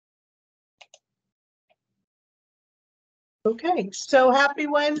Okay, so happy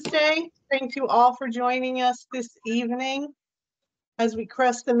Wednesday. Thank you all for joining us this evening as we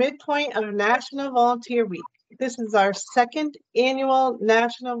crest the midpoint of National Volunteer Week. This is our second annual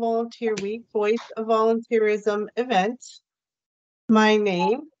National Volunteer Week Voice of Volunteerism event. My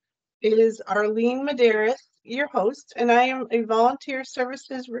name is Arlene Medeiros, your host, and I am a volunteer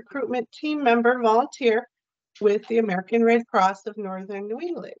services recruitment team member volunteer with the American Red Cross of Northern New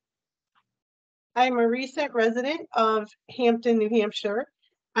England. I am a recent resident of Hampton, New Hampshire.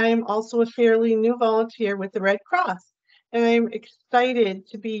 I am also a fairly new volunteer with the Red Cross, and I'm excited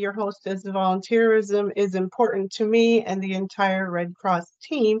to be your host as volunteerism is important to me and the entire Red Cross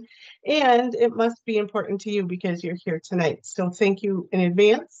team, and it must be important to you because you're here tonight. So thank you in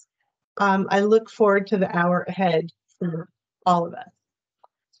advance. I look forward to the hour ahead for all of us.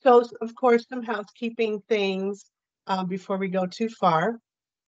 So, of course, some housekeeping things before we go too far.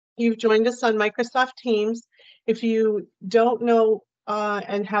 You've joined us on Microsoft Teams. If you don't know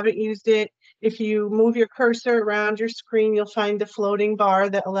and haven't used it, if you move your cursor around your screen, you'll find a floating bar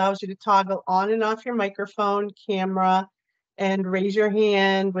that allows you to toggle on and off your microphone, camera, and raise your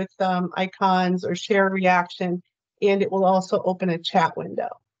hand with icons or share a reaction, and it will also open a chat window.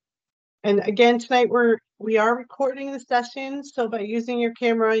 And again, tonight we are recording the session, so by using your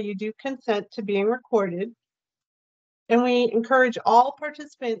camera, you do consent to being recorded. And we encourage all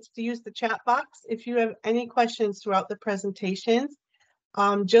participants to use the chat box if you have any questions throughout the presentations.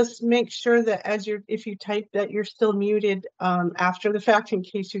 Just make sure that if you type that you're still muted after the fact in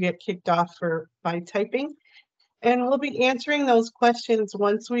case you get kicked off by typing. And we'll be answering those questions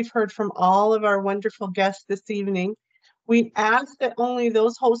once we've heard from all of our wonderful guests this evening. We ask that only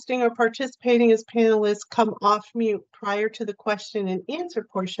those hosting or participating as panelists come off mute prior to the question and answer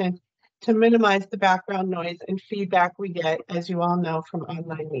portion to minimize the background noise and feedback we get, as you all know, from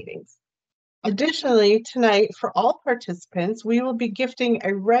online meetings. Additionally, tonight, for all participants, we will be gifting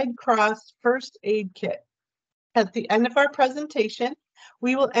a Red Cross first aid kit. At the end of our presentation,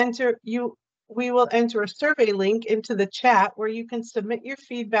 we will enter a survey link into the chat where you can submit your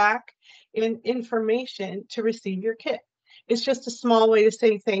feedback and information to receive your kit. It's just a small way to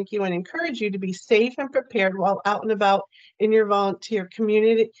say thank you and encourage you to be safe and prepared while out and about in your volunteer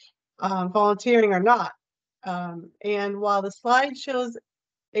community, volunteering or not. And while the slide shows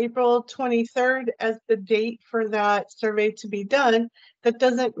April 23rd as the date for that survey to be done, that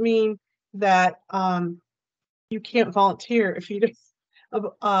doesn't mean that you can't volunteer if you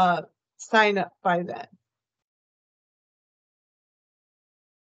don't sign up by then.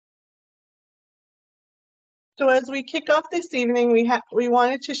 So as we kick off this evening, we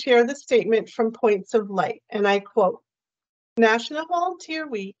wanted to share the statement from Points of Light, and I quote, National Volunteer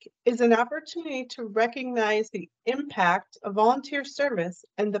Week is an opportunity to recognize the impact of volunteer service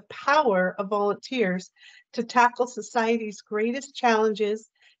and the power of volunteers to tackle society's greatest challenges,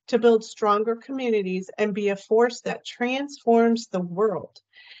 to build stronger communities, and be a force that transforms the world.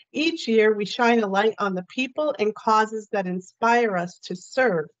 Each year, we shine a light on the people and causes that inspire us to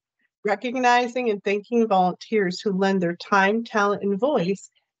serve, recognizing and thanking volunteers who lend their time, talent, and voice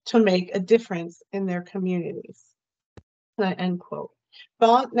to make a difference in their communities. End quote.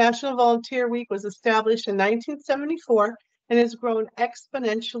 National Volunteer Week was established in 1974 and has grown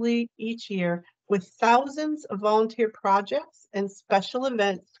exponentially each year with thousands of volunteer projects and special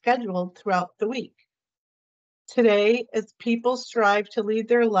events scheduled throughout the week. Today, as people strive to lead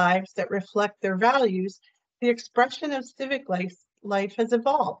their lives that reflect their values, the expression of civic life has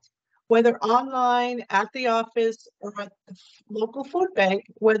evolved. Whether online, at the office, or at the local food bank,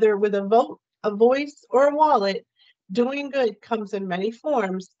 whether with a vote, a voice, or a wallet, doing good comes in many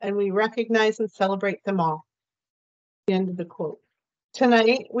forms, and we recognize and celebrate them all. The end of the quote.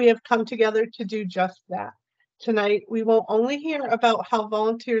 Tonight, we have come together to do just that. Tonight, we won't only hear about how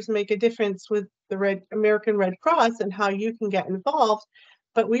volunteers make a difference with the American Red Cross and how you can get involved,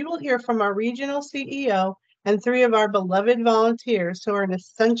 but we will hear from our regional CEO and 3 of our beloved volunteers who are an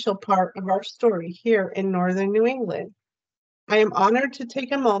essential part of our story here in Northern New England. I am honored to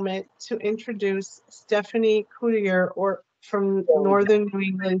take a moment to introduce Stephanie Coutier from Northern New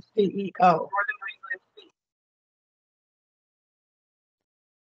England CEO.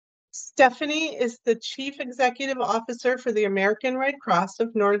 Stephanie is the Chief Executive Officer for the American Red Cross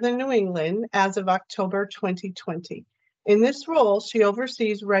of Northern New England as of October 2020. In this role, she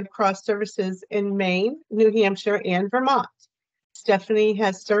oversees Red Cross services in Maine, New Hampshire, and Vermont. Stephanie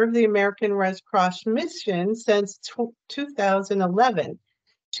has served the American Red Cross mission since 2011.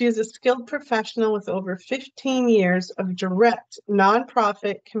 She is a skilled professional with over 15 years of direct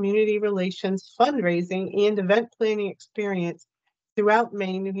nonprofit community relations, fundraising, and event planning experience throughout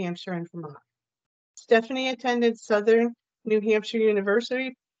Maine, New Hampshire, and Vermont. Stephanie attended Southern New Hampshire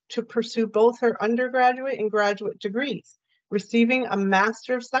University to pursue both her undergraduate and graduate degrees, receiving a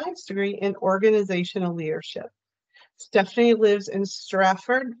Master of Science degree in organizational leadership. Stephanie lives in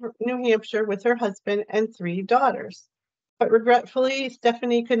Stratford, New Hampshire with her husband and 3 daughters. But regretfully,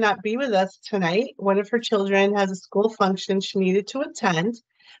 Stephanie could not be with us tonight. One of her children has a school function she needed to attend.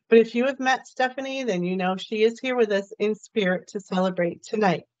 But if you have met Stephanie, then you know she is here with us in spirit to celebrate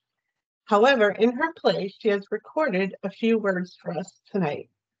tonight. However, in her place, she has recorded a few words for us tonight.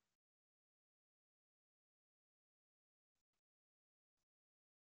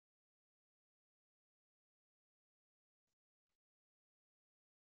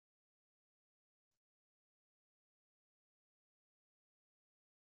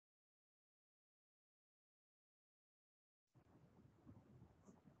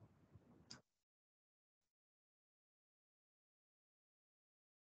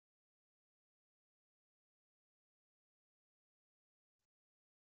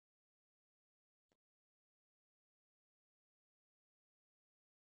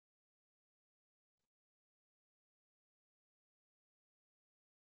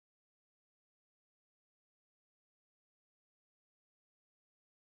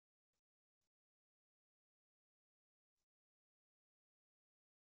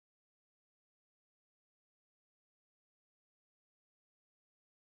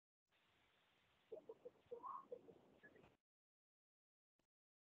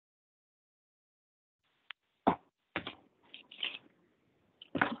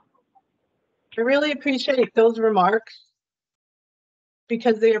 I really appreciate those remarks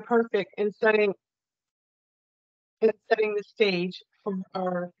because they are perfect in setting the stage for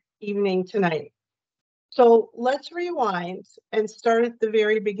our evening tonight. So let's rewind and start at the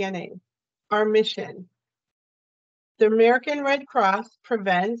very beginning. Our mission. The American Red Cross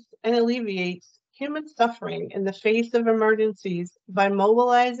prevents and alleviates human suffering in the face of emergencies by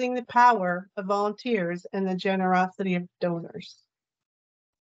mobilizing the power of volunteers and the generosity of donors.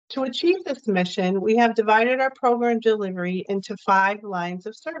 To achieve this mission, we have divided our program delivery into 5 lines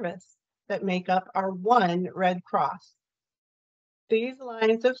of service that make up our one Red Cross. These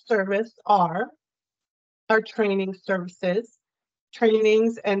lines of service are our training services.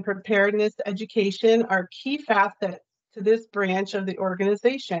 Trainings and preparedness education are key facets to this branch of the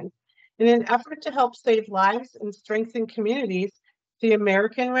organization. In an effort to help save lives and strengthen communities, the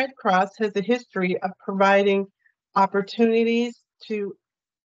American Red Cross has a history of providing opportunities to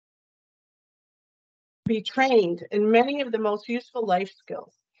be trained in many of the most useful life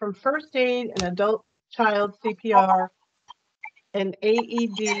skills, from first aid and adult child CPR and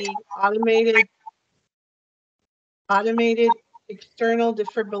AED, automated external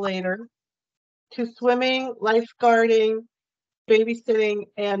defibrillator, to swimming, lifeguarding, babysitting,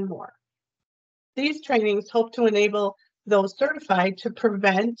 and more. These trainings hope to enable those certified to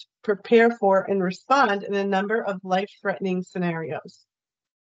prevent, prepare for, and respond in a number of life-threatening scenarios.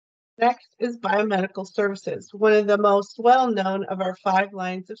 Next is biomedical services, one of the most well-known of our 5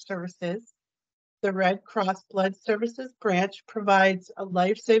 lines of services. The Red Cross Blood Services branch provides a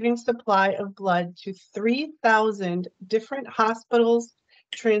life-saving supply of blood to 3,000 different hospitals,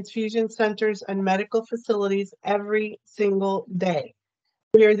 transfusion centers, and medical facilities every single day.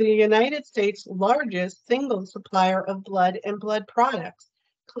 We are the United States' largest single supplier of blood and blood products,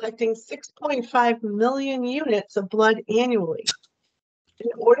 collecting 6.5 million units of blood annually. In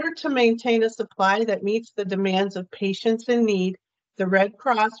order to maintain a supply that meets the demands of patients in need, the Red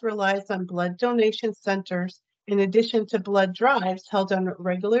Cross relies on blood donation centers in addition to blood drives held on a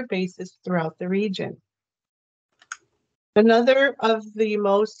regular basis throughout the region. Another of the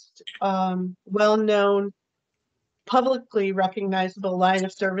most well-known, publicly recognizable line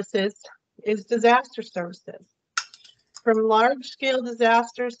of services is disaster services. From large-scale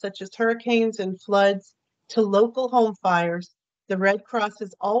disasters such as hurricanes and floods to local home fires, the Red Cross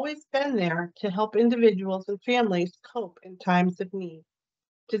has always been there to help individuals and families cope in times of need.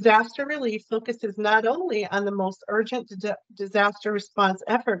 Disaster relief focuses not only on the most urgent disaster response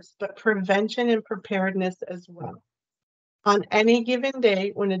efforts, but prevention and preparedness as well. On any given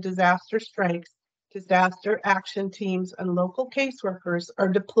day when a disaster strikes, disaster action teams and local caseworkers are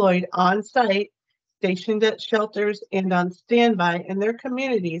deployed on site, stationed at shelters, and on standby in their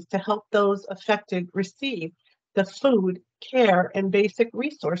communities to help those affected receive the food, care, and basic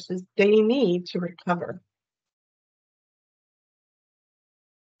resources they need to recover.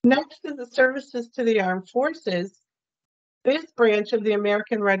 Next is the services to the armed forces. This branch of the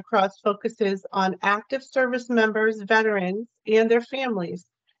American Red Cross focuses on active service members, veterans, and their families.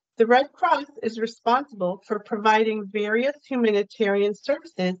 The Red Cross is responsible for providing various humanitarian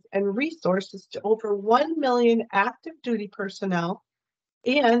services and resources to over 1 million active duty personnel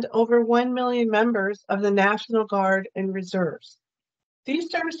and over 1 million members of the National Guard and Reserves.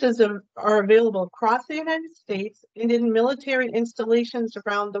 These services are available across the United States and in military installations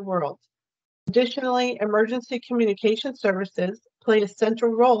around the world. Additionally, emergency communication services play a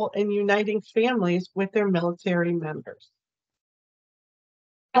central role in uniting families with their military members.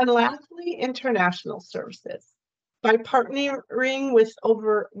 And lastly, international services. By partnering with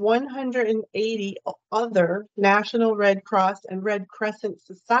over 180 other National Red Cross and Red Crescent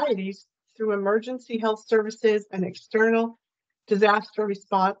societies through emergency health services and external disaster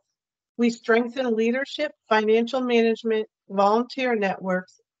response, we strengthen leadership, financial management, volunteer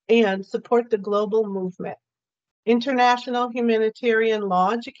networks, and support the global movement. International humanitarian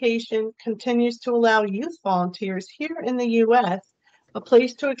law education continues to allow youth volunteers here in the U.S. a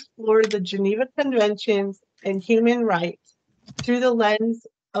place to explore the Geneva Conventions and human rights through the lens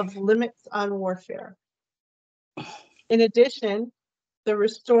of limits on warfare. In addition, the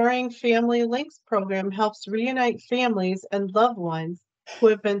Restoring Family Links program helps reunite families and loved ones who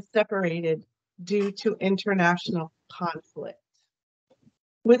have been separated due to international conflict.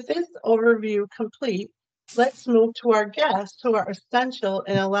 With this overview complete, let's move to our guests who are essential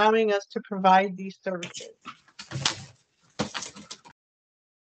in allowing us to provide these services.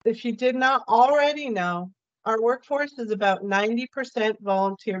 If you did not already know, our workforce is about 90%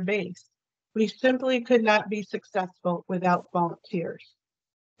 volunteer-based. We simply could not be successful without volunteers.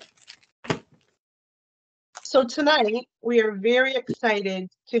 So tonight, we are very excited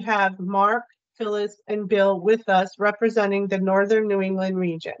to have Mark, Phyllis, and Bill with us representing the Northern New England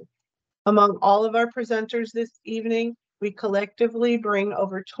region. Among all of our presenters this evening, we collectively bring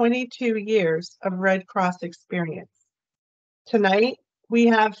over 22 years of Red Cross experience. Tonight, we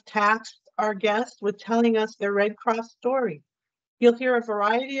have tasked our guests with telling us their Red Cross story. You'll hear a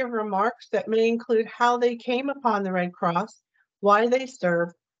variety of remarks that may include how they came upon the Red Cross, why they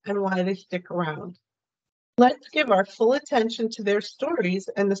serve, and why they stick around. Let's give our full attention to their stories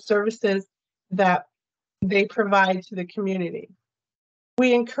and the services that they provide to the community.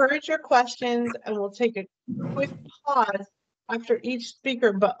 We encourage your questions and we'll take a quick pause after each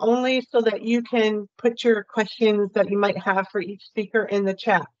speaker, but only so that you can put your questions that you might have for each speaker in the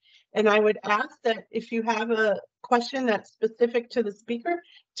chat. And I would ask that if you have a question that's specific to the speaker,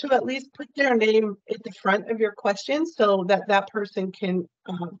 to at least put their name at the front of your question so that that person can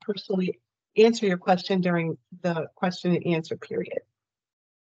personally answer your question during the question and answer period.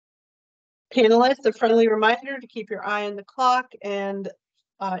 Panelists, a friendly reminder to keep your eye on the clock, and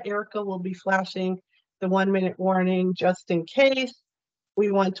Erica will be flashing the 1-minute warning just in case.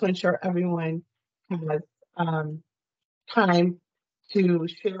 We want to ensure everyone has time to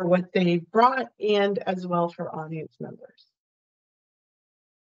share what they brought and as well for audience members.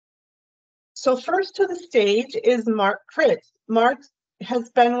 So first to the stage is Mark Kritz. Mark has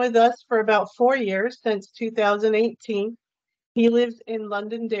been with us for about 4 years, since 2018. He lives in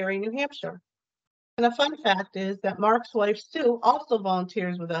Londonderry, New Hampshire. And a fun fact is that Mark's wife, Sue, also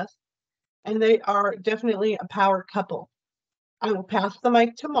volunteers with us, and they are definitely a power couple. I will pass the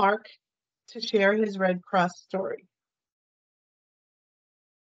mic to Mark to share his Red Cross story.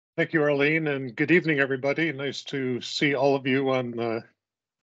 Thank you, Arlene, and good evening, everybody. Nice to see all of you on the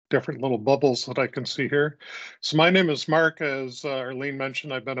different little bubbles that I can see here. So my name is Mark. As Arlene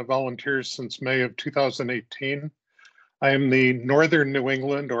mentioned, I've been a volunteer since May of 2018. I am the Northern New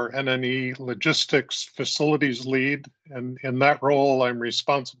England, or NNE, Logistics Facilities Lead, and in that role, I'm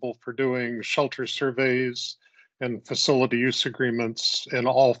responsible for doing shelter surveys and facility use agreements in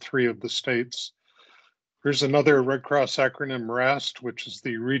all 3 of the states. Here's another Red Cross acronym, RAST, which is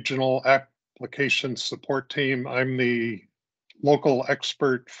the Regional Application Support Team. I'm the local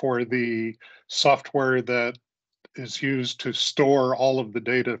expert for the software that is used to store all of the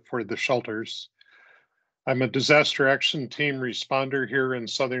data for the shelters. I'm a disaster action team responder here in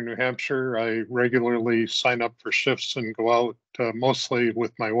Southern New Hampshire. I regularly sign up for shifts and go out mostly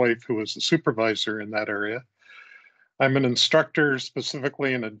with my wife, who is the supervisor in that area. I'm an instructor,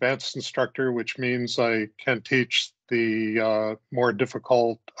 specifically an advanced instructor, which means I can teach the more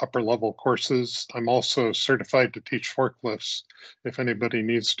difficult upper level courses. I'm also certified to teach forklifts if anybody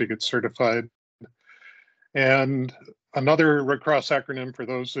needs to get certified. And another Red Cross acronym for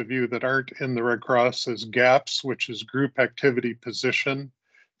those of you that aren't in the Red Cross is GAPS, which is Group Activity Position.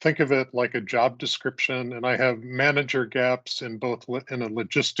 Think of it like a job description, and I have manager gaps in both in a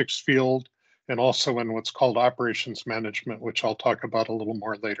logistics field and also in what's called operations management, which I'll talk about a little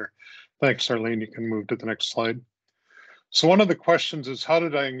more later. Thanks, Arlene. You can move to the next slide. So one of the questions is, how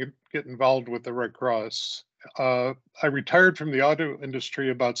did I get involved with the Red Cross? I retired from the auto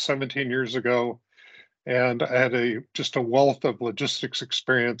industry about 17 years ago, and I had just a wealth of logistics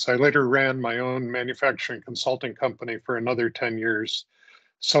experience. I later ran my own manufacturing consulting company for another 10 years.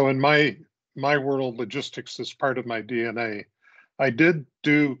 So in my world, logistics is part of my DNA. I did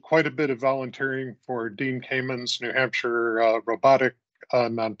do quite a bit of volunteering for Dean Kamen's New Hampshire robotic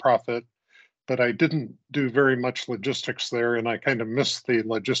nonprofit, but I didn't do very much logistics there, and I kind of missed the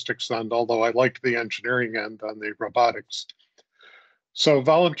logistics end, although I liked the engineering end on the robotics. So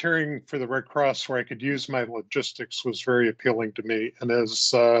volunteering for the Red Cross where I could use my logistics was very appealing to me. And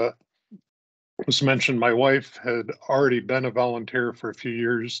as was mentioned, my wife had already been a volunteer for a few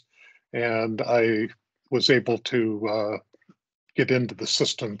years, and I was able to get into the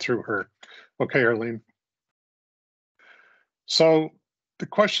system through her. Okay, Arlene. So the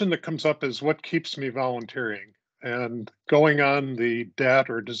question that comes up is, what keeps me volunteering? And going on the DAT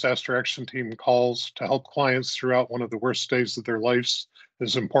or Disaster Action Team calls to help clients throughout one of the worst days of their lives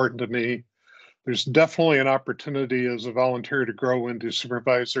is important to me. There's definitely an opportunity as a volunteer to grow into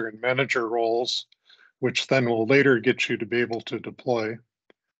supervisor and manager roles, which then will later get you to be able to deploy.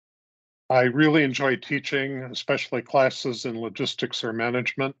 I really enjoy teaching, especially classes in logistics or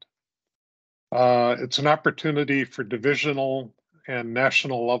management. It's an opportunity for divisional and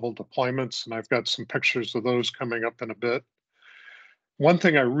national level deployments, and I've got some pictures of those coming up in a bit. One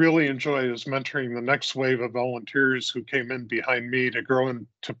thing I really enjoy is mentoring the next wave of volunteers who came in behind me to grow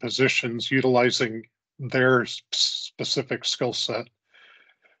into positions utilizing their specific skill set.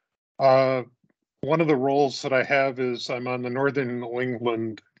 One of the roles that I have is I'm on the Northern New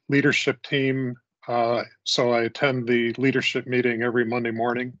England leadership team, so I attend the leadership meeting every Monday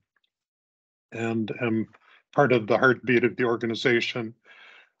morning and am part of the heartbeat of the organization.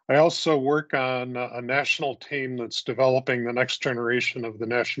 I also work on a national team that's developing the next generation of the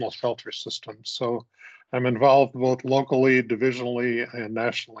national shelter system. So I'm involved both locally, divisionally, and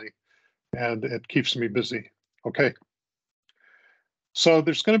nationally, and it keeps me busy. Okay. So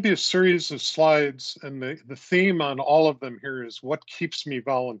there's going to be a series of slides, and the theme on all of them here is what keeps me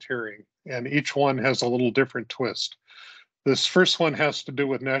volunteering, and each one has a little different twist. This first one has to do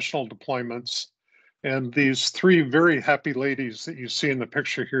with national deployments. And these three very happy ladies that you see in the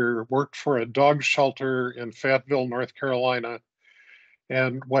picture here worked for a dog shelter in Fayetteville, North Carolina.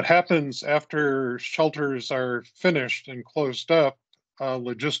 And what happens after shelters are finished and closed up,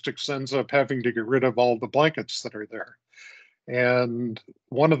 logistics ends up having to get rid of all the blankets that are there. And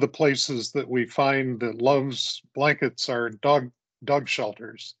one of the places that we find that loves blankets are dog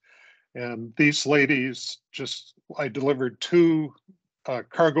shelters. And these ladies I delivered two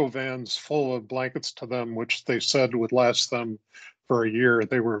cargo vans full of blankets to them, which they said would last them for a year.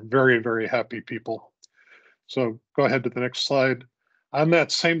 They were very, very happy people. So go ahead to the next slide. On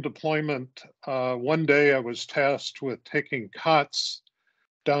that same deployment, one day I was tasked with taking cots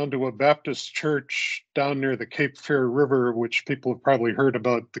down to a Baptist church down near the Cape Fear River, which people have probably heard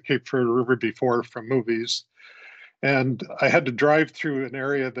about the Cape Fear River before from movies. And I had to drive through an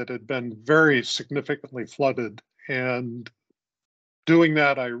area that had been very significantly flooded. And doing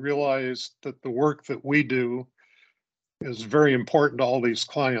that, I realized that the work that we do is very important to all these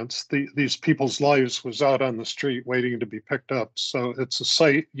clients. These people's lives was out on the street waiting to be picked up. So it's a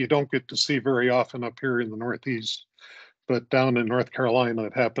sight you don't get to see very often up here in the Northeast, but down in North Carolina,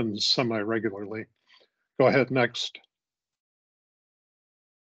 it happens semi-regularly. Go ahead, next.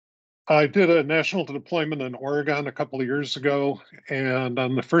 I did a national deployment in Oregon a couple of years ago, and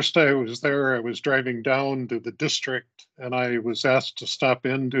on the first day I was there, I was driving down to the district, and I was asked to stop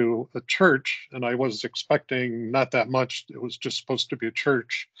into a church, and I was expecting not that much. It was just supposed to be a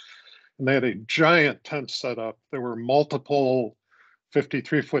church, and they had a giant tent set up. There were multiple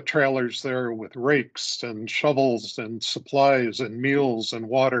 53-foot trailers there with rakes and shovels and supplies and meals and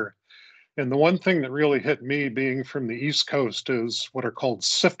water. And the one thing that really hit me being from the East Coast is what are called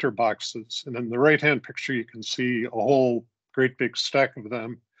sifter boxes. And in the right-hand picture, you can see a whole great big stack of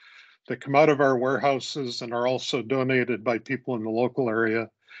them that come out of our warehouses and are also donated by people in the local area.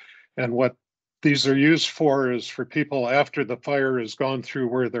 And what these are used for is for people after the fire has gone through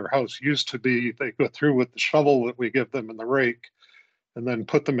where their house used to be, they go through with the shovel that we give them and the rake, and then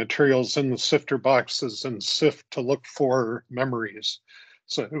put the materials in the sifter boxes and sift to look for memories.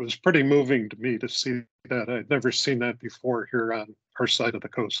 So it was pretty moving to me to see that. I'd never seen that before here on our side of the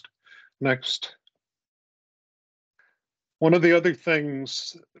coast. Next. One of the other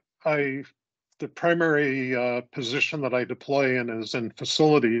things, the primary position that I deploy in is in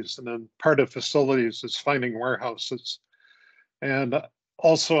facilities, and then part of facilities is finding warehouses. And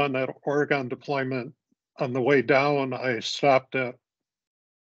also on that Oregon deployment, on the way down, I stopped at,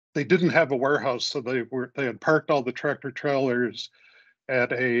 they didn't have a warehouse, so they had parked all the tractor trailers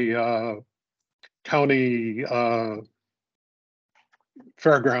at a county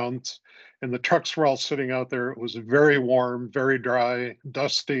fairgrounds, and the trucks were all sitting out there. It was very warm, very dry,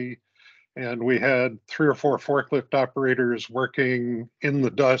 dusty, and we had 3 or 4 forklift operators working in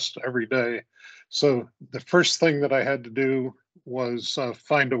the dust every day. So the first thing that I had to do was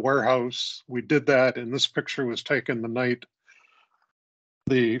find a warehouse. We did that, and this picture was taken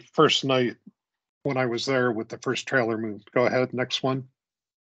the first night when I was there with the first trailer moved. Go ahead, next one.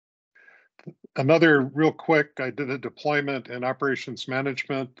 Another real quick, I did a deployment in operations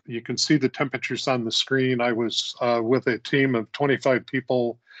management. You can see the temperatures on the screen. I was with a team of 25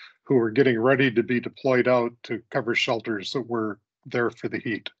 people who were getting ready to be deployed out to cover shelters that were there for the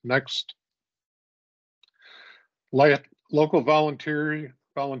heat. Next. Local volunteering,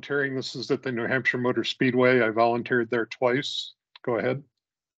 this is at the New Hampshire Motor Speedway. I volunteered there twice. Go ahead.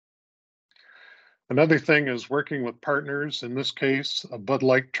 Another thing is working with partners, in this case, a Bud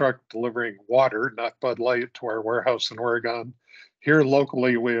Light truck delivering water, not Bud Light, to our warehouse in Oregon. Here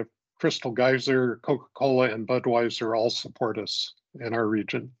locally, we have Crystal Geyser, Coca-Cola, and Budweiser all support us in our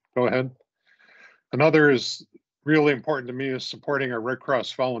region. Go ahead. Another is really important to me is supporting our Red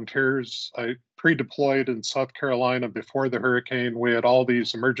Cross volunteers. I pre-deployed in South Carolina before the hurricane. We had all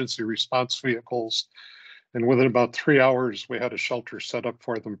these emergency response vehicles, and within about 3 hours, we had a shelter set up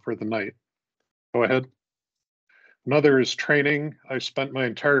for them for the night. Go ahead. Another is training. I spent my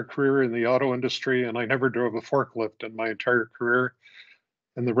entire career in the auto industry, and I never drove a forklift in my entire career.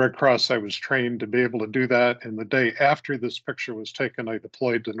 In the Red Cross, I was trained to be able to do that. And the day after this picture was taken, I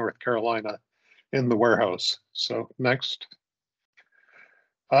deployed to North Carolina in the warehouse. So next.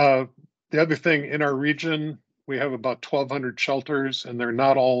 The other thing, in our region, we have about 1,200 shelters, and they're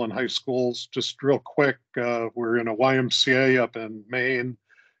not all in high schools. Just real quick, we're in a YMCA up in Maine,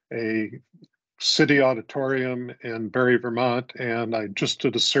 a city auditorium in Barre, Vermont, and I just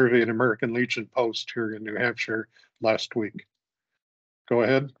did a survey at American Legion Post here in New Hampshire last week. Go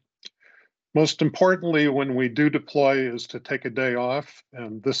ahead. Most importantly, when we do deploy is to take a day off,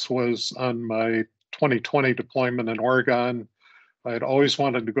 and this was on my 2020 deployment in Oregon. I had always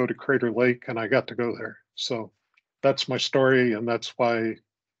wanted to go to Crater Lake, and I got to go there. So that's my story, and that's why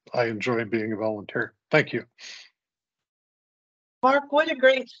I enjoy being a volunteer. Thank you. Mark, what a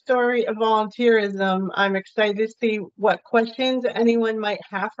great story of volunteerism. I'm excited to see what questions anyone might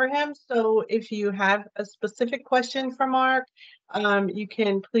have for him. So if you have a specific question for Mark, you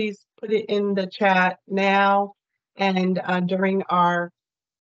can please put it in the chat now. And during our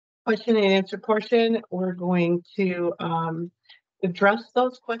question and answer portion, we're going to address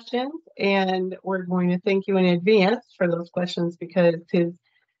those questions. And we're going to thank you in advance for those questions because his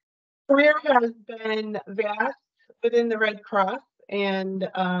career has been vast within the Red Cross. And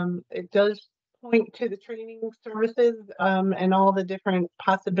it does point to the training services and all the different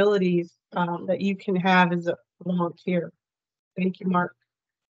possibilities that you can have as a volunteer. Thank you, Mark.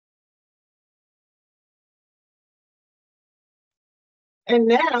 And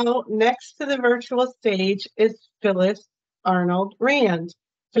now, next to the virtual stage is Phyllis Arnold Rand.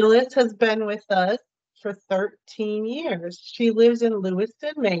 Phyllis has been with us for 13 years. She lives in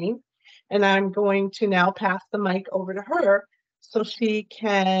Lewiston, Maine, and I'm going to now pass the mic over to her so she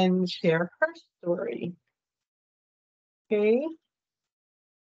can share her story. Okay.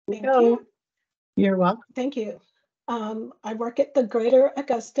 Thank you. You're welcome. Thank you. I work at the Greater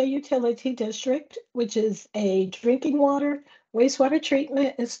Augusta Utility District, which is a drinking water, wastewater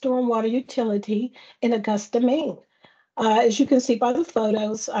treatment, and stormwater utility in Augusta, Maine. As you can see by the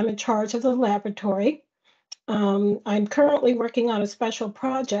photos, I'm in charge of the laboratory. I'm currently working on a special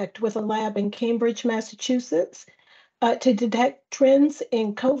project with a lab in Cambridge, Massachusetts, to detect trends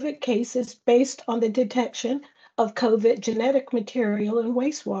in COVID cases based on the detection of COVID genetic material in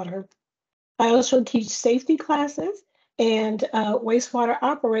wastewater. I also teach safety classes and wastewater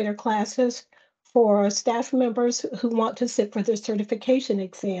operator classes for staff members who want to sit for their certification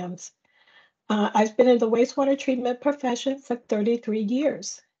exams. I've been in the wastewater treatment profession for 33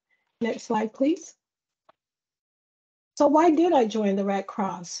 years. Next slide, please. So why did I join the Red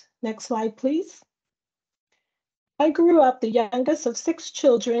Cross? Next slide, please. I grew up the youngest of 6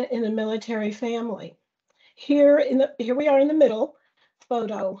 children in a military family. Here we are in the middle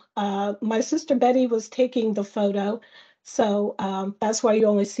photo. My sister Betty was taking the photo, so that's why you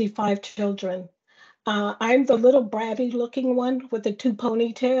only see 5 children. I'm the little bratty looking one with the 2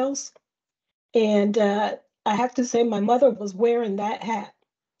 ponytails, and I have to say my mother was wearing that hat.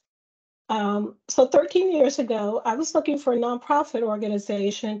 So 13 years ago, I was looking for a nonprofit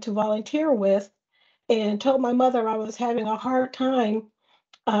organization to volunteer with, and told my mother I was having a hard time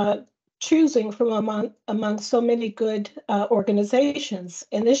choosing from among so many good organizations.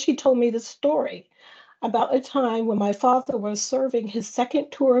 And then she told me the story about a time when my father was serving his second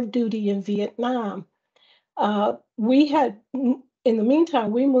tour of duty in Vietnam. We had, in the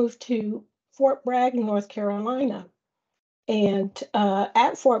meantime, we moved to Fort Bragg, North Carolina. And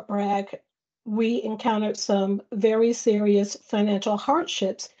at Fort Bragg, we encountered some very serious financial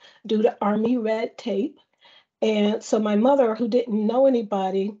hardships due to Army red tape. And so my mother, who didn't know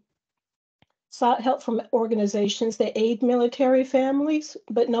anybody, sought help from organizations that aid military families,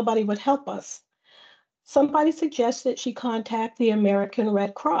 but nobody would help us. Somebody suggested she contact the American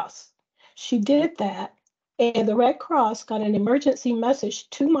Red Cross. She did that, and the Red Cross got an emergency message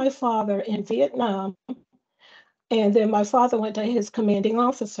to my father in Vietnam, and then my father went to his commanding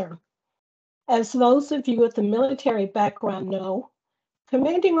officer. As those of you with a military background know,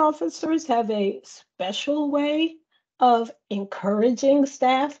 commanding officers have a special way of encouraging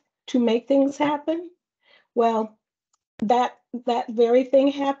staff to make things happen. Well, that very thing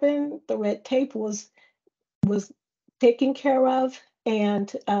happened. The red tape was taken care of, and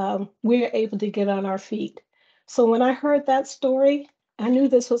we were able to get on our feet. So when I heard that story, I knew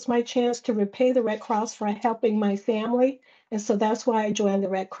this was my chance to repay the Red Cross for helping my family, and so that's why I joined the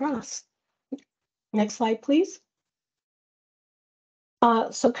Red Cross. Next slide, please.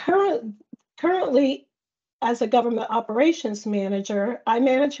 So currently, as a government operations manager, I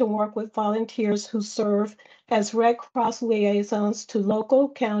manage and work with volunteers who serve as Red Cross liaisons to local,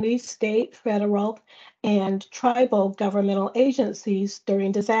 county, state, federal, and tribal governmental agencies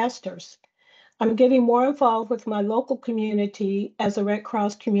during disasters. I'm getting more involved with my local community as a Red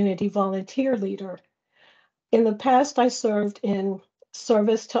Cross community volunteer leader. In the past, I served in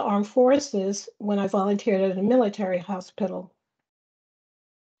service to armed forces when I volunteered at a military hospital.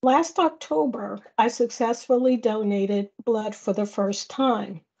 Last October, I successfully donated blood for the first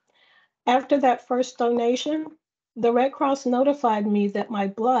time. After that first donation, the Red Cross notified me that my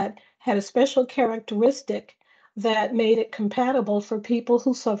blood had a special characteristic that made it compatible for people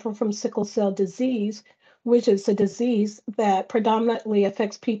who suffer from sickle cell disease, which is a disease that predominantly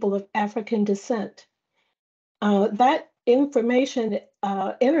affects people of African descent. That information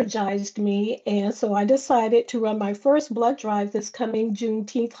energized me, and so I decided to run my first blood drive this coming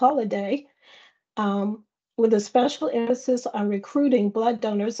Juneteenth holiday with a special emphasis on recruiting blood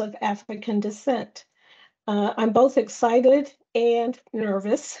donors of African descent. I'm both excited and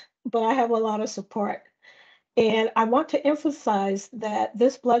nervous, but I have a lot of support. And I want to emphasize that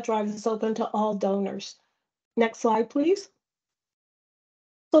this blood drive is open to all donors. Next slide, please.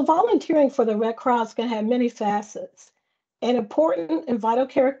 So volunteering for the Red Cross can have many facets. An important and vital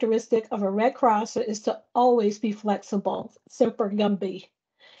characteristic of a Red Crosser is to always be flexible, semper gumby.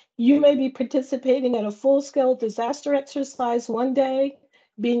 You may be participating in a full-scale disaster exercise one day,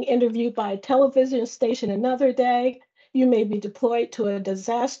 being interviewed by a television station another day. You may be deployed to a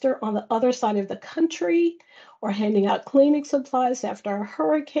disaster on the other side of the country, or handing out cleaning supplies after a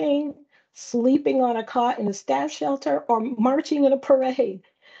hurricane, sleeping on a cot in a staff shelter, or marching in a parade.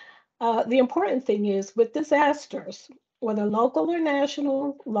 The important thing is with disasters, whether local or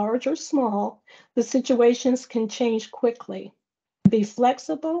national, large or small, the situations can change quickly. Be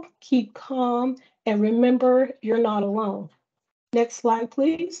flexible, keep calm, and remember you're not alone. Next slide,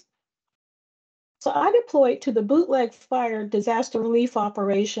 please. So I deployed to the Bootleg Fire disaster relief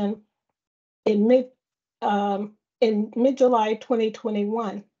operation in mid-July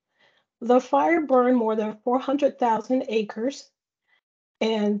 2021. The fire burned more than 400,000 acres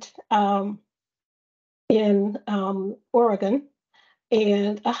and in Oregon,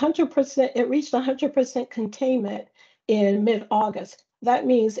 and 100%, it reached 100% containment in mid-August. That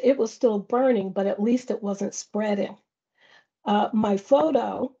means it was still burning, but at least it wasn't spreading. My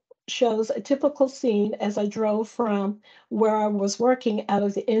photo shows a typical scene as I drove from where I was working out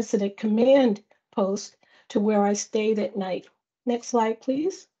of the incident command post to where I stayed at night. Next slide,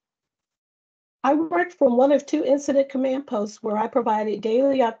 please. I worked from one of two incident command posts where I provided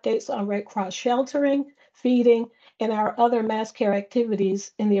daily updates on Red Cross sheltering, feeding, and our other mass care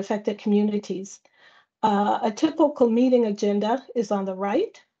activities in the affected communities. A typical meeting agenda is on the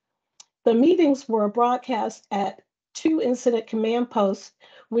right. The meetings were broadcast at two incident command posts,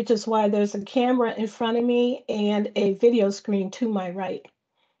 which is why there's a camera in front of me and a video screen to my right.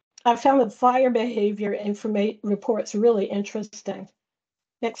 I found the fire behavior reports really interesting.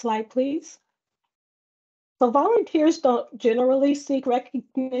 Next slide, please. So volunteers don't generally seek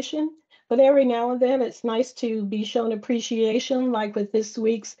recognition, but every now and then it's nice to be shown appreciation, like with this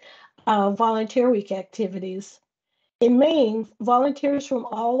week's Volunteer Week activities. In Maine, volunteers from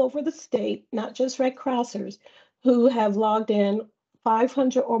all over the state, not just Red Crossers, who have logged in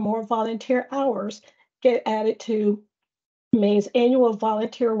 500 or more volunteer hours, get added to Maine's annual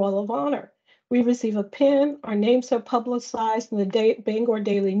Volunteer Wall of Honor. We receive a pin, our names are publicized in the Bangor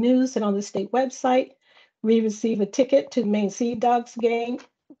Daily News and on the state website. We receive a ticket to the Maine Sea Dogs game,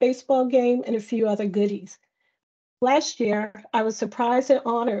 baseball game, and a few other goodies. Last year, I was surprised and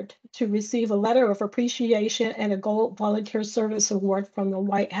honored to receive a letter of appreciation and a Gold Volunteer Service Award from the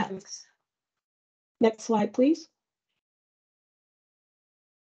White House. Next slide, please.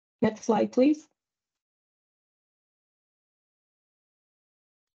 Next slide, please.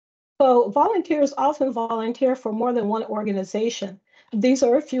 So volunteers often volunteer for more than one organization. These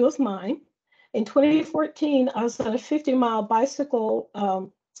are a few of mine. In 2014, I was on a 50-mile bicycle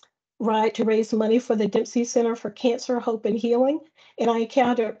ride to raise money for the Dempsey Center for Cancer, Hope, and Healing. And I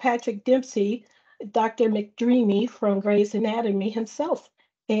encountered Patrick Dempsey, Dr. McDreamy from Grey's Anatomy himself.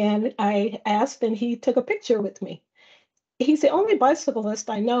 And I asked, and he took a picture with me. He's the only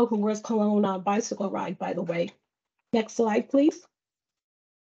bicyclist I know who wears cologne on a bicycle ride, by the way. Next slide, please.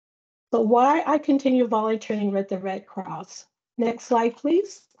 So why I continue volunteering with the Red Cross. Next slide,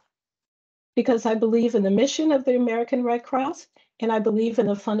 please. Because I believe in the mission of the American Red Cross, and I believe in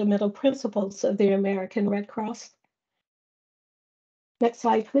the fundamental principles of the American Red Cross. Next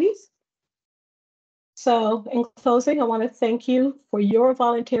slide, please. So in closing, I want to thank you for your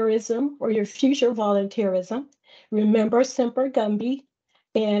volunteerism or your future volunteerism. Remember Semper Gumby,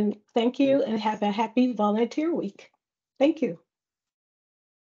 and thank you and have a happy volunteer week. Thank you.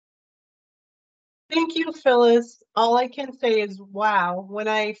 Thank you, Phyllis. All I can say is, wow. When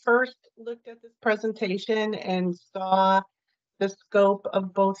I first looked at this presentation and saw the scope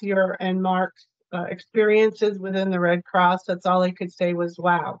of both your and Mark's experiences within the Red Cross, that's all I could say was,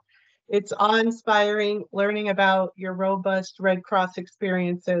 wow. It's awe-inspiring learning about your robust Red Cross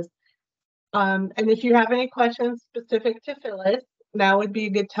experiences. And if you have any questions specific to Phyllis, now would be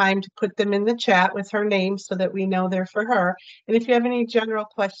a good time to put them in the chat with her name so that we know they're for her. And if you have any general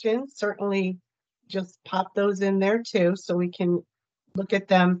questions, certainly just pop those in there too, so we can look at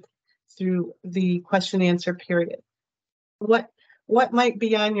them through the question answer period. What might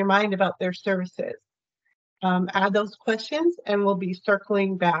be on your mind about their services? Add those questions and we'll be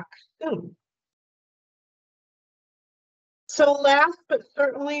circling back soon. So last but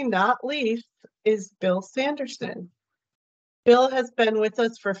certainly not least is Bill Sanderson. Bill has been with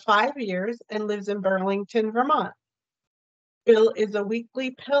us for 5 years and lives in Burlington, Vermont. Bill is a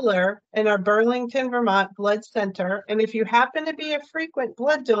weekly pillar in our Burlington, Vermont Blood Center, and if you happen to be a frequent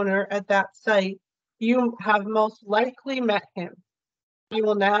blood donor at that site, you have most likely met him. I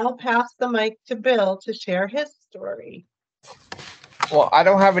will now pass the mic to Bill to share his story. Well, I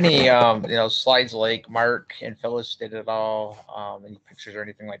don't have any, slides like Mark and Phyllis did it all, any pictures or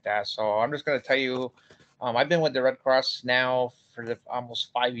anything like that. So I'm just going to tell you, I've been with the Red Cross now for almost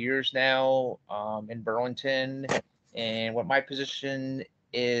 5 years now in Burlington. And what my position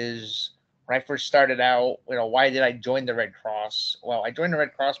is, when I first started out, why did I join the Red Cross? Well, I joined the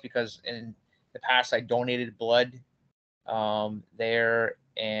Red Cross because in the past I donated blood there,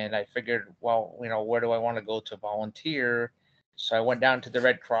 and I figured, well, where do I want to go to volunteer? So I went down to the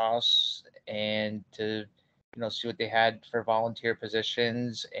Red Cross and to, see what they had for volunteer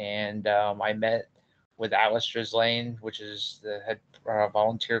positions. And I met with Alice Drislane, which is the head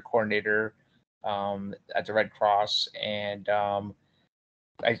volunteer coordinator at the Red Cross. And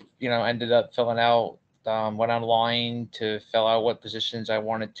I, ended up filling out, went online to fill out what positions I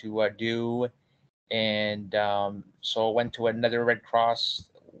wanted to do. And so I went to another Red Cross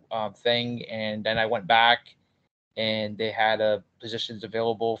thing, and then I went back and they had positions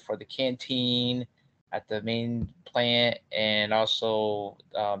available for the canteen at the main plant and also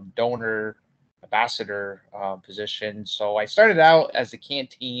donor ambassador position. So I started out as a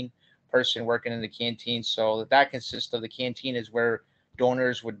canteen person working in the canteen. So that consists of the canteen is where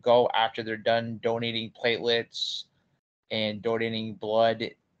donors would go after they're done donating platelets and donating blood.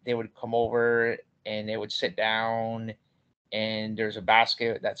 They would come over and they would sit down, and there's a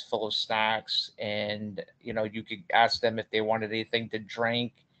basket that's full of snacks, and you could ask them if they wanted anything to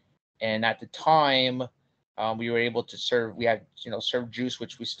drink. And at the time we were able to serve, we had serve juice,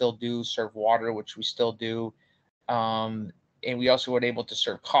 which we still do, serve water, which we still do, and we also were able to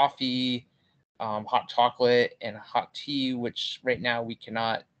serve coffee, hot chocolate, and hot tea, which right now we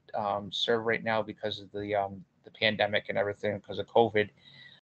cannot serve right now because of the pandemic and everything, because of COVID.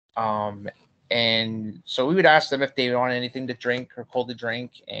 And so we would ask them if they wanted anything to drink or cold to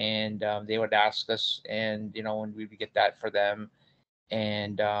drink, and they would ask us, and and we would get that for them.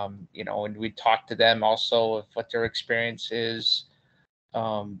 And and we talk to them also of what their experience is,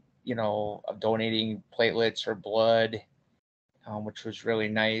 of donating platelets or blood, which was really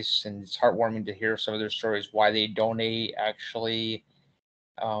nice. And it's heartwarming to hear some of their stories, why they donate actually,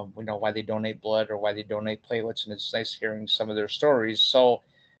 why they donate blood or why they donate platelets. And it's nice hearing some of their stories. So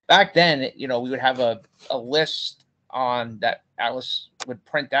back then, we would have a list on that Alice would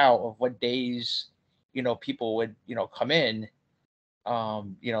print out of what days, people would, come in,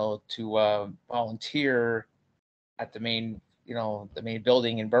 to volunteer at the main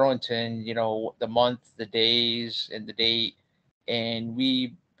building in Burlington, the month, the days, and the date. And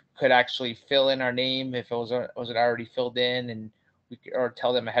we could actually fill in our name if it wasn't already filled in, and we could, or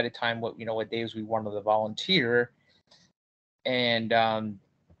tell them ahead of time what days we wanted to volunteer. And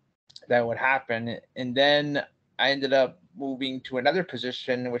that would happen. And then I ended up moving to another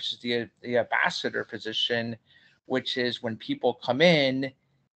position, which is the ambassador position, which is when people come in.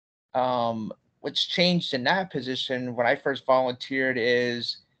 What's changed in that position when I first volunteered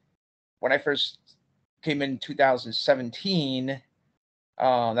is when I first came in 2017.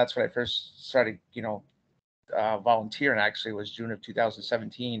 That's when I first started, volunteering. Actually, was June of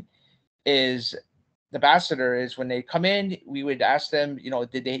 2017. Is the ambassador is when they come in, we would ask them,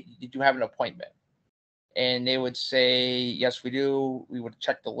 did you have an appointment? And they would say, yes, we do. We would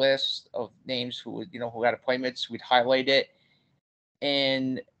check the list of names who had appointments. We'd highlight it.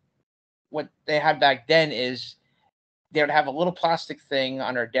 And what they had back then is they would have a little plastic thing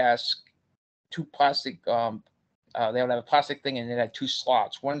on our desk, two plastic, they would have a plastic thing, and it had two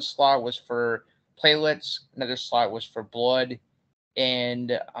slots. One slot was for platelets, another slot was for blood,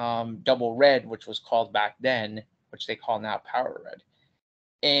 and double red, which was called back then, which they call now power red.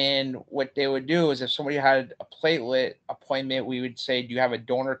 And what they would do is if somebody had a platelet appointment, we would say, do you have a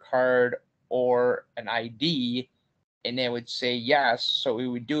donor card or an ID? And they would say yes. So what we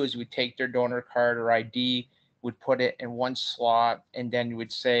would do is we'd take their donor card or ID, would put it in one slot, and then we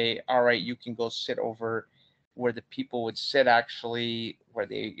would say, all right, you can go sit over where the people would sit, actually, where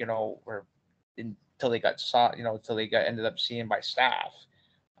they, where until they got ended up seen by staff.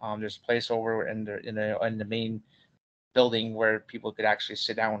 There's a place over in the main building where people could actually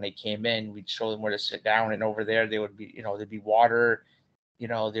sit down when they came in. We'd show them where to sit down, and over there they would be, there'd be water,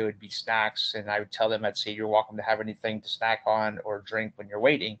 there would be snacks, and I would tell them, I'd say, you're welcome to have anything to snack on or drink when you're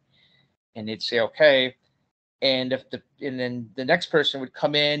waiting. And they'd say, okay. And then the next person would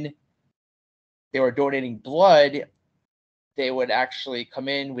come in, they were donating blood, they would actually come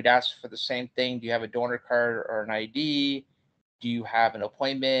in, we'd ask for the same thing. Do you have a donor card or an ID? Do you have an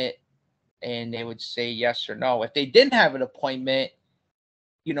appointment? And they would say yes or no. If they didn't have an appointment,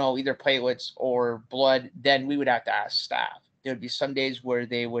 either platelets or blood, then we would have to ask staff. There would be some days where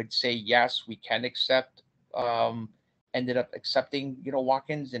they would say, yes, we can accept, ended up accepting,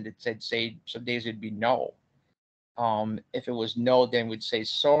 walk-ins, and it'd say some days it'd be no. If it was no, then we'd say,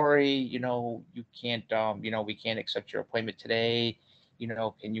 sorry, you can't, we can't accept your appointment today.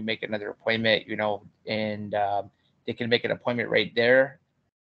 Can you make another appointment, and they can make an appointment right there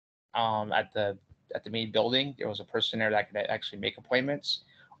at the main building. There was a person there that could actually make appointments,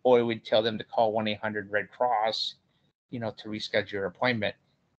 or we would tell them to call 1-800-RED Cross, to reschedule your appointment.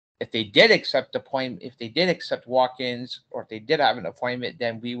 If they did accept walk-ins, or if they did have an appointment,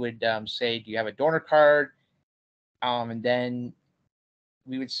 then we would say, do you have a donor card? And then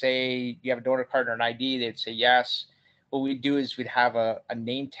we would say, do you have a donor card or an ID? They'd say yes. What we'd do is we'd have a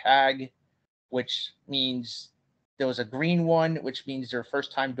name tag, which means there was a green one, which means they're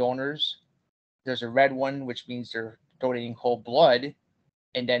first-time donors. There's a red one, which means they're donating whole blood.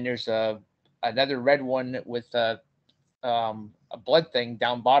 And then there's another red one with a blood thing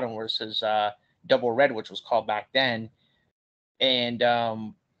down bottom where it says double red, which was called back then. And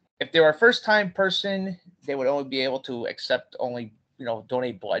if they were a first-time person, they would only be able to accept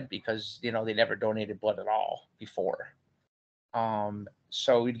donate blood because, they never donated blood at all before.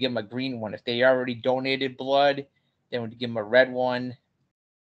 So we'd give them a green one. If they already donated blood, then we'd give them a red one.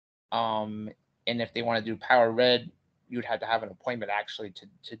 And if they want to do power red, you'd have to have an appointment actually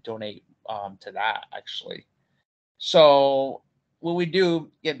to donate to that actually. So what we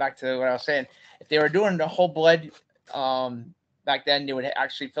do, get back to what I was saying, if they were doing the whole blood, back then they would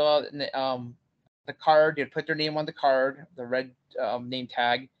actually fill out the card. They'd put their name on the card, the red name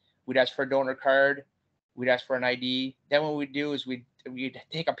tag. We'd ask for a donor card. We'd ask for an ID. Then what we'd do is we'd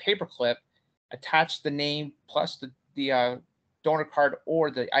take a paper clip, attach the name plus the donor card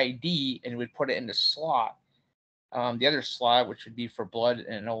or the ID, and we'd put it in the slot. The other slot, which would be for blood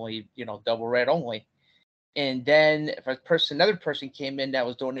and only, double red only. And then if another person came in that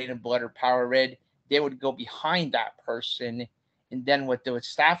was donating blood or power red, they would go behind that person And then what the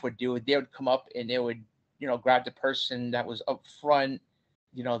staff would do, they would come up and they would, grab the person that was up front,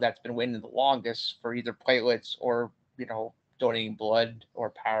 that's been waiting the longest for either platelets or, donating blood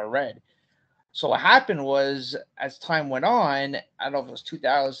or Power Red. So what happened was, as time went on, I don't know if it was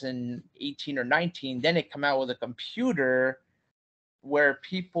 2018 or 19, then it came out with a computer where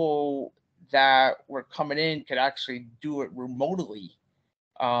people that were coming in could actually do it remotely.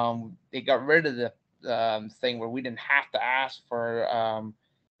 They got rid of the thing where we didn't have to ask for,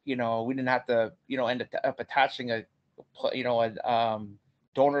 we didn't have to, end up attaching a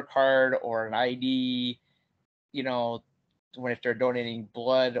donor card or an ID, when if they're donating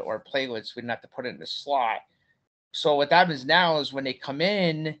blood or platelets, we didn't have to put it in the slot. So what happens now is when they come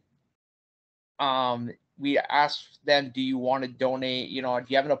in, we ask them, do you want to donate? Do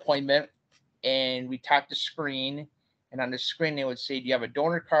you have an appointment? And we tap the screen, and on the screen they would say, do you have a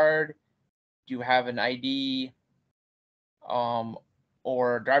donor card? Do you have an ID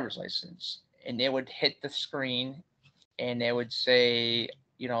or a driver's license? And they would hit the screen and they would say,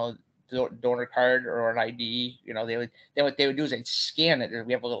 donor card or an ID. Then what they would do is they'd scan it.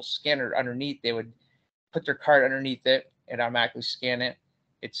 We have a little scanner underneath. They would put their card underneath it and automatically scan it.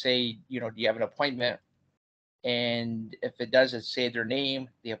 It'd say, do you have an appointment? And if it does, it'd say their name,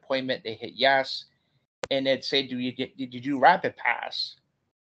 the appointment, they hit yes. And it'd say, did you do rapid pass?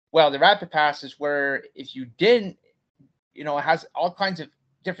 Well, the rapid pass is where if you didn't, it has all kinds of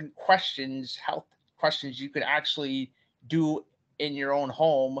different questions, health questions you could actually do in your own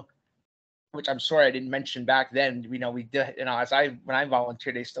home, which I'm sorry I didn't mention back then. We did, when I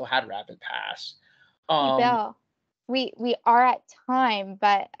volunteered, they still had rapid pass. Hey, Bill, we are at time,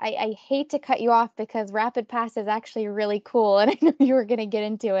 but I hate to cut you off because rapid pass is actually really cool, and I know you were going to get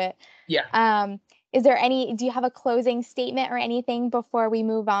into it. Yeah. Do you have a closing statement or anything before we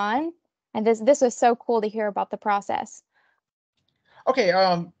move on? And this was so cool to hear about the process. Okay.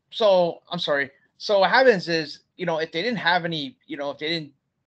 So I'm sorry. So what happens is, if they didn't have any, if they didn't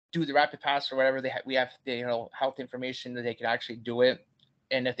do the rapid pass or whatever, we have the, health information that they can actually do it.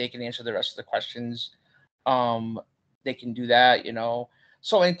 And if they can answer the rest of the questions, they can do that,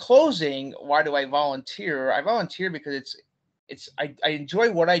 So in closing, why do I volunteer? I volunteer because I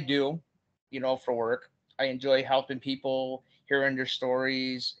enjoy what I do, for work. I enjoy helping people, hearing their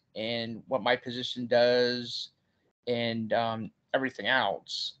stories and what my position does and everything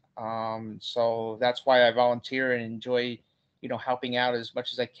else. So that's why I volunteer and enjoy, helping out as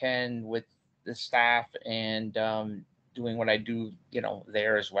much as I can with the staff and doing what I do,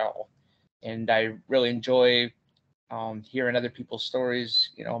 there as well. And I really enjoy hearing other people's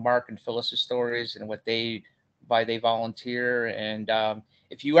stories, Mark and Phyllis's stories and why they volunteer. And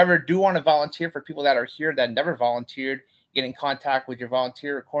if you ever do want to volunteer, for people that are here that never volunteered, get in contact with your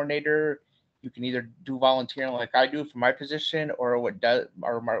volunteer coordinator. You can either do volunteering like I do for my position, or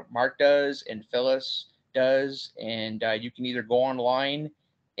Mark does and Phyllis does, and you can either go online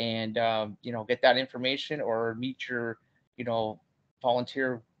and get that information, or meet your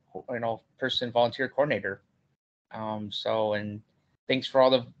volunteer volunteer coordinator. And thanks for all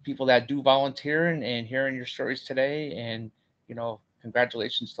the people that do volunteer and hearing your stories today, and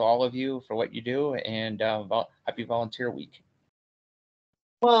congratulations to all of you for what you do, and happy Volunteer Week.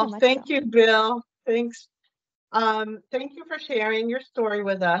 Well, thank you, Bill. Thanks. Thank you for sharing your story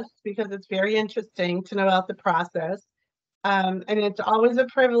with us, because it's very interesting to know about the process. And it's always a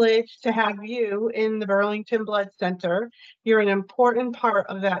privilege to have you in the Burlington Blood Center. You're an important part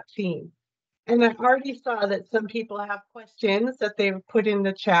of that team. And I already saw that some people have questions that they've put in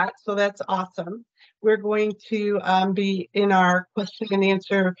the chat, so that's awesome. We're going to be in our question and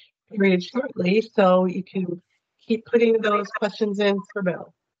answer period shortly, so you can keep putting those questions in for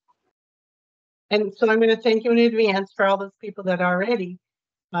Bill. And so I'm going to thank you in advance for all those people that already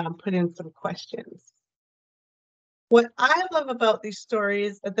put in some questions. What I love about these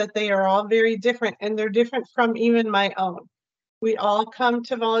stories is that they are all very different, and they're different from even my own. We all come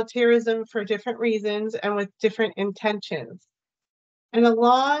to volunteerism for different reasons and with different intentions. And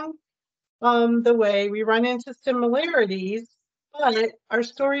along the way, we run into similarities, but our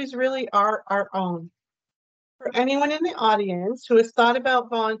stories really are our own. For anyone in the audience who has thought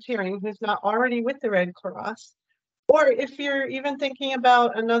about volunteering, who's not already with the Red Cross, or if you're even thinking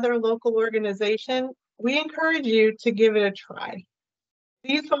about another local organization, we encourage you to give it a try.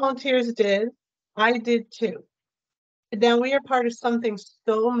 These volunteers did. I did too. Now we are part of something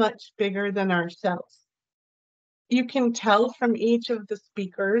so much bigger than ourselves. You can tell from each of the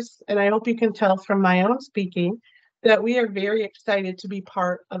speakers, and I hope you can tell from my own speaking, that we are very excited to be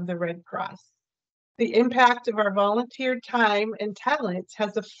part of the Red Cross. The impact of our volunteer time and talents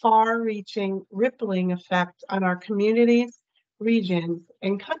has a far-reaching, rippling effect on our communities, regions,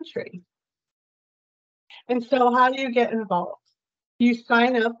 and countries. And so how do you get involved? You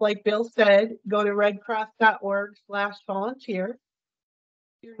sign up, like Bill said, go to redcross.org/volunteer.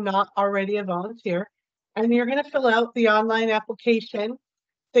 You're not already a volunteer, and you're going to fill out the online application.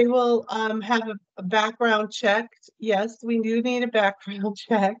 They will have a background check. Yes, we do need a background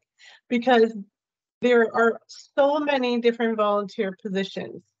check because there are so many different volunteer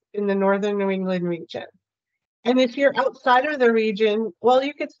positions in the Northern New England region. And if you're outside of the region, well,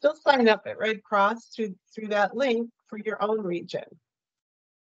 you could still sign up at Red Cross through that link for your own region.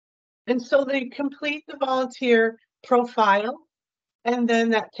 And so they complete the volunteer profile, and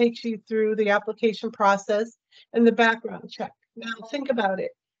then that takes you through the application process and the background check. Now think about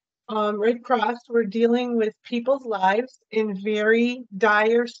it. Red Cross, we're dealing with people's lives in very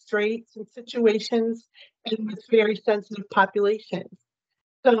dire straits and situations and with very sensitive populations.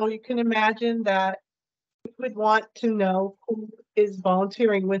 So you can imagine that we would want to know who is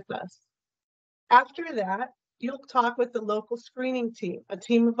volunteering with us. After that, you'll talk with the local screening team, a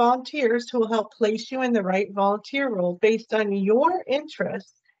team of volunteers who will help place you in the right volunteer role based on your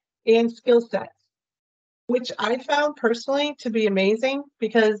interests and skill sets, which I found personally to be amazing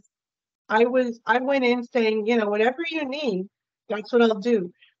because I went in saying, you know, whatever you need, that's what I'll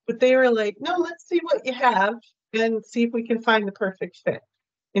do. But they were like, no, let's see what you have and see if we can find the perfect fit.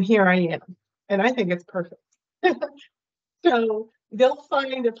 And here I am. And I think it's perfect. So they'll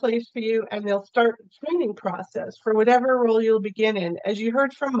find a place for you and they'll start the training process for whatever role you'll begin in. As you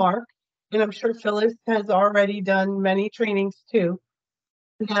heard from Mark, and I'm sure Phyllis has already done many trainings too,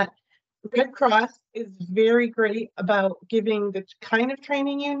 that Red Cross is very great about giving the kind of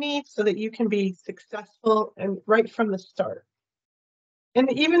training you need so that you can be successful and right from the start.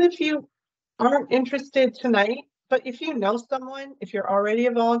 And even if you aren't interested tonight, but if you know someone, if you're already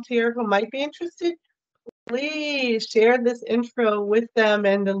a volunteer who might be interested, please share this intro with them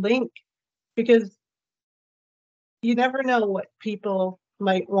and the link, because you never know what people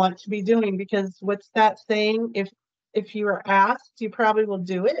might want to be doing, because what's that saying? If you are asked, you probably will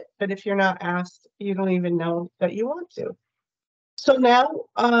do it, but if you're not asked, you don't even know that you want to. So now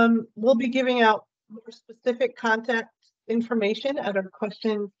we'll be giving out more specific contact information at our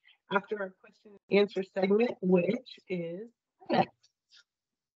question after our question and answer segment, which is next.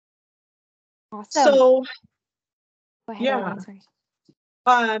 Awesome. So Go ahead, yeah. Ellen,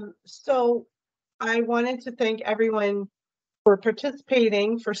 sorry. So I wanted to thank everyone for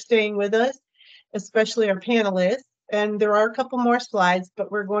participating, for staying with us, especially our panelists. And there are a couple more slides, but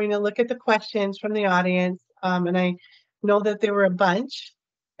we're going to look at the questions from the audience. And I know that there were a bunch,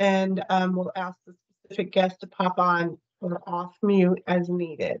 and we'll ask the specific guest to pop on or off mute as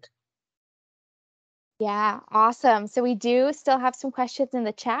needed. Yeah, awesome. So we do still have some questions in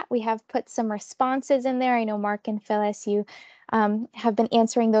the chat. We have put some responses in there. I know Mark and Phyllis, you have been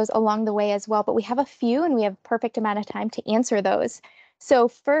answering those along the way as well, but we have a few and we have a perfect amount of time to answer those. So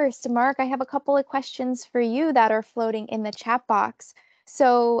first, Mark, I have a couple of questions for you that are floating in the chat box.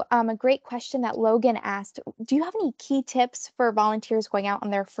 So a great question that Logan asked, do you have any key tips for volunteers going out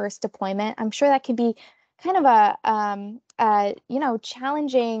on their first deployment? I'm sure that can be kind of a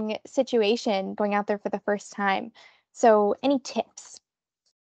challenging situation going out there for the first time. So any tips?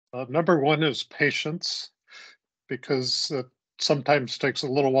 Number one is patience, because it sometimes takes a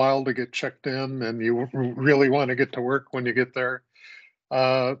little while to get checked in and you really want to get to work when you get there.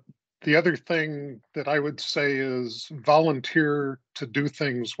 The other thing that I would say is volunteer to do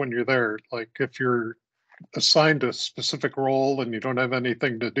things when you're there. Like if you're assigned a specific role and you don't have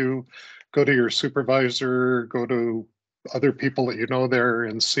anything to do, go to your supervisor, go to other people that you know there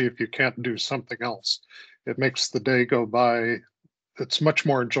and see if you can't do something else. It makes the day go by. It's much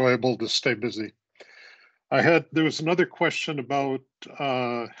more enjoyable to stay busy. There was another question about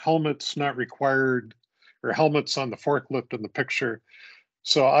helmets not required, or helmets on the forklift in the picture.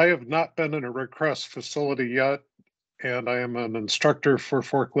 So I have not been in a Red Cross facility yet, and I am an instructor for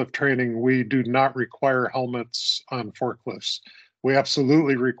forklift training. We do not require helmets on forklifts. We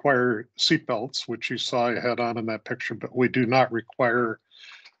absolutely require seatbelts, which you saw I had on in that picture, but we do not require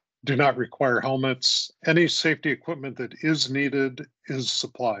helmets. Any safety equipment that is needed is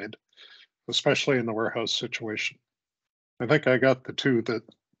supplied, especially in the warehouse situation. I think I got the two that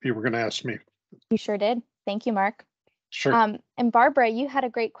you were going to ask me. You sure did. Thank you, Mark. Sure. And Barbara, you had a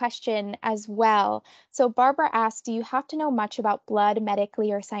great question as well. So Barbara asked, do you have to know much about blood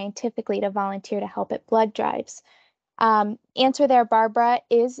medically or scientifically to volunteer to help at blood drives? Answer there, Barbara,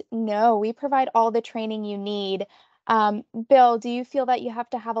 is no. We provide all the training you need. Bill, do you feel that you have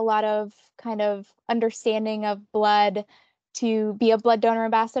to have a lot of kind of understanding of blood to be a blood donor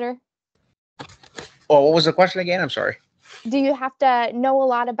ambassador? Well, what was the question again? I'm sorry. do you have to know a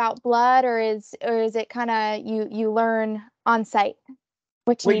lot about blood, or is it kind of you learn on site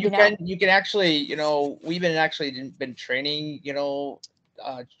what you Well, need to know? you can actually, we've been training,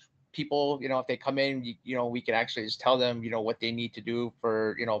 people, if they come in, we can actually just tell them, what they need to do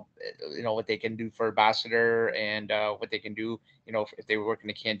for, what they can do for ambassador, and what they can do, if they work in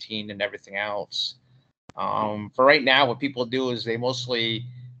the canteen and everything else. For right now, what people do is they mostly,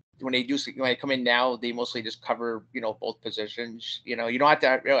 when they come in now, they mostly just cover, both positions. You don't have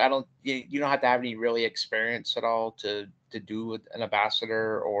to you don't have to have any really experience at all to do with an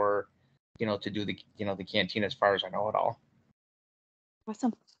ambassador, or to do the canteen, as far as I know at all.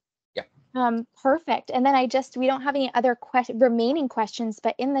 Awesome. Yeah. Perfect. And then we don't have any other remaining questions,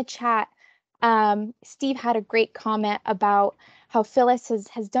 but in the chat, Steve had a great comment about how Phyllis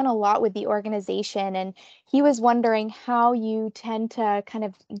has done a lot with the organization, and he was wondering how you tend to kind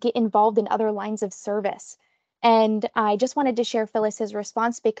of get involved in other lines of service. And I just wanted to share Phyllis's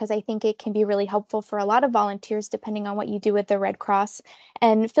response because I think it can be really helpful for a lot of volunteers, depending on what you do with the Red Cross.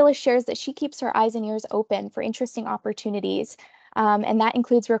 And Phyllis shares that she keeps her eyes and ears open for interesting opportunities. And that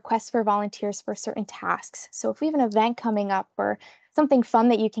includes requests for volunteers for certain tasks. So if we have an event coming up or something fun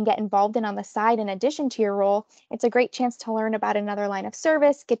that you can get involved in on the side in addition to your role, it's a great chance to learn about another line of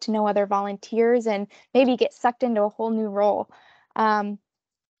service, get to know other volunteers, and maybe get sucked into a whole new role.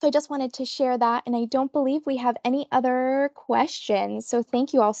 So I just wanted to share that, and I don't believe we have any other questions. So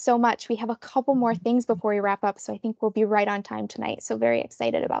thank you all so much. We have a couple more things before we wrap up, so I think we'll be right on time tonight. So very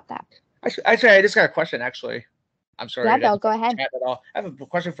excited about that. Actually, I just got a question, actually. I'm sorry. Yeah, Bill, go ahead. At all. I have a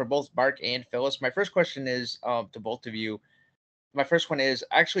question for both Mark and Phyllis. My first question is to both of you. My first one is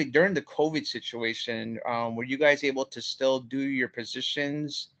actually during the COVID situation, were you guys able to still do your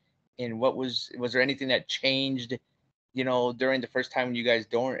positions? And was there anything that changed, during the first time when you guys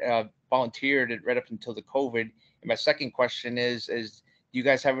volunteered right up until the COVID? And my second question is do you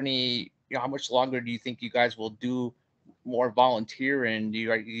guys have any, how much longer do you think you guys will do more volunteering? Do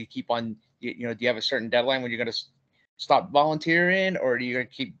you keep on, do you have a certain deadline when you're going to stop volunteering, or do you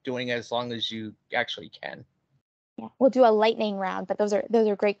keep doing it as long as you actually can? Yeah, we'll do a lightning round, but those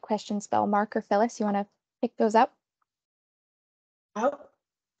are great questions, Bill. Mark or Phyllis, you want to pick those up?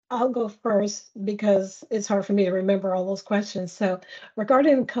 I'll go first because it's hard for me to remember all those questions. So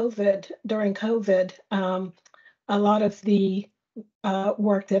regarding COVID, during COVID, a lot of the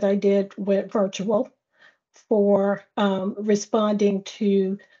work that I did went virtual for responding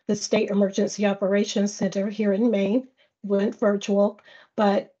to the State Emergency Operations Center here in Maine, went virtual.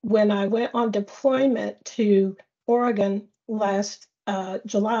 But when I went on deployment to Oregon last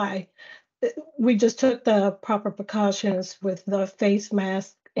July, we just took the proper precautions with the face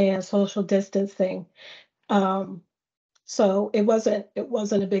mask and social distancing. So it wasn't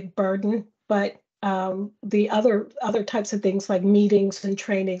a big burden, but the other types of things like meetings and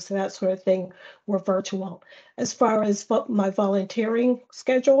trainings and that sort of thing were virtual. As far as my volunteering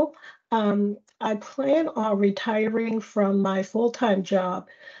schedule, I plan on retiring from my full-time job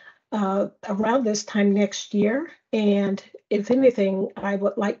around this time next year. And if anything, I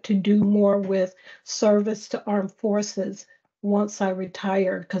would like to do more with service to armed forces once I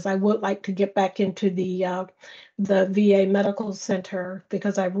retire, because I would like to get back into the VA medical center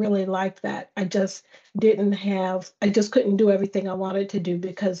because I really like that. I just couldn't do everything I wanted to do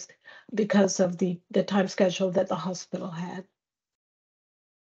because of the time schedule that the hospital had.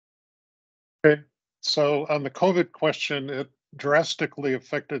 Okay, so on the COVID question, it drastically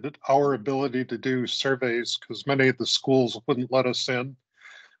affected our ability to do surveys because many of the schools wouldn't let us in,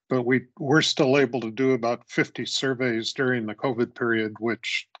 but we're still able to do about 50 surveys during the COVID period,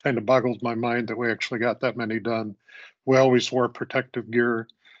 which kind of boggled my mind that we actually got that many done. We always wore protective gear.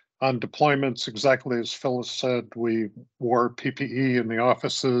 On deployments, exactly as Phyllis said, we wore PPE in the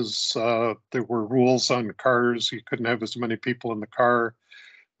offices. There were rules on cars. You couldn't have as many people in the car.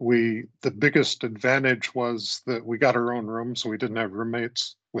 The biggest advantage was that we got our own room, so we didn't have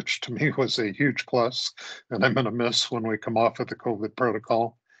roommates, which to me was a huge plus, and I'm gonna miss when we come off of the COVID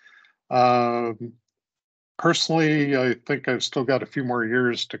protocol. Personally, I think I've still got a few more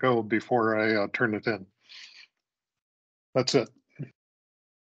years to go before I turn it in. That's it.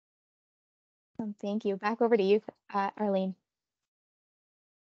 Thank you. Back over to you, Arlene.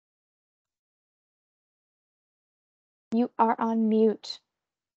 You are on mute.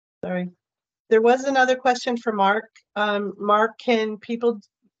 Sorry. There was another question for Mark. Mark, can people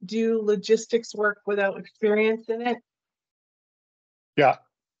do logistics work without experience in it? Yeah.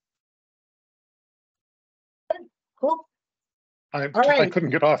 Cool. I All right. couldn't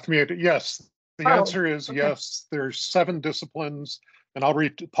get off mute. Yes, the Oh, answer is okay. yes. There's 7 disciplines. And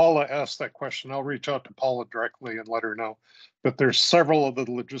Paula asked that question. I'll reach out to Paula directly and let her know. But there's several of the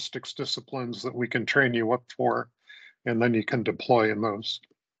logistics disciplines that we can train you up for, and then you can deploy in those.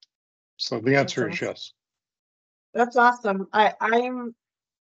 So the answer is yes. That's awesome. I am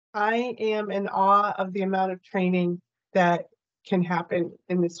in awe of the amount of training that can happen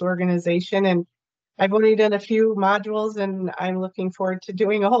in this organization. And I've only done a few modules, and I'm looking forward to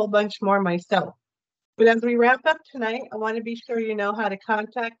doing a whole bunch more myself. But as we wrap up tonight, I want to be sure you know how to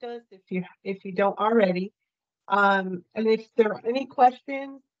contact us if you don't already. And if there are any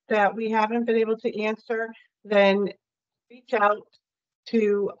questions that we haven't been able to answer, then reach out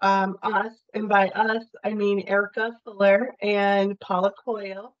to us. And by us, I mean Erica Fuller and Paula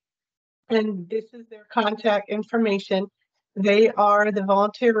Coyle. And this is their contact information. They are the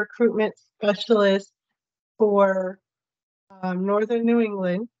volunteer recruitment specialists for Northern New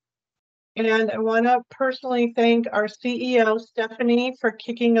England. And I want to personally thank our CEO, Stephanie, for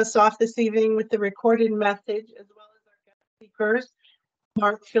kicking us off this evening with the recorded message, as well as our guest speakers,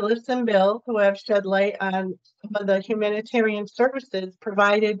 Mark, Phyllis, and Bill, who have shed light on some of the humanitarian services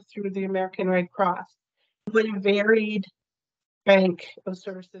provided through the American Red Cross. What a varied bank of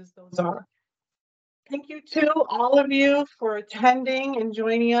services those are. Thank you to all of you for attending and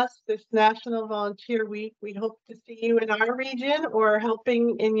joining us this National Volunteer Week. We hope to see you in our region or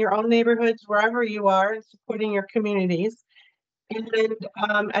helping in your own neighborhoods, wherever you are, and supporting your communities. And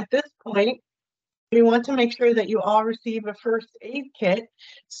at this point, we want to make sure that you all receive a first aid kit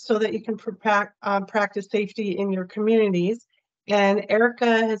so that you can practice safety in your communities. And Erica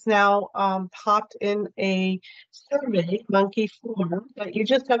has now popped in a survey monkey form that you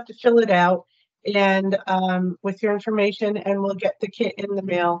just have to fill it out and with your information, and we'll get the kit in the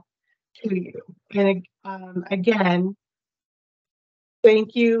mail to you. And again,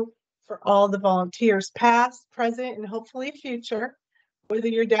 thank you for all the volunteers past, present, and hopefully future. Whether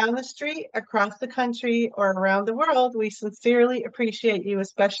you're down the street, across the country, or around the world, we sincerely appreciate you,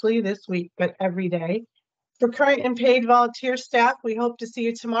 especially this week, but every day. For current and paid volunteer staff, we hope to see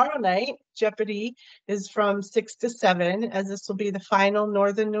you tomorrow night. Jeopardy is from 6 to 7, as this will be the final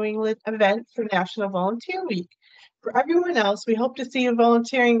Northern New England event for National Volunteer Week. For everyone else, we hope to see you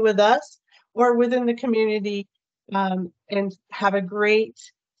volunteering with us or within the community, and have a great,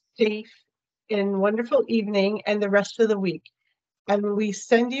 safe, and wonderful evening and the rest of the week. And we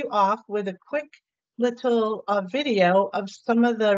send you off with a quick little video of some of the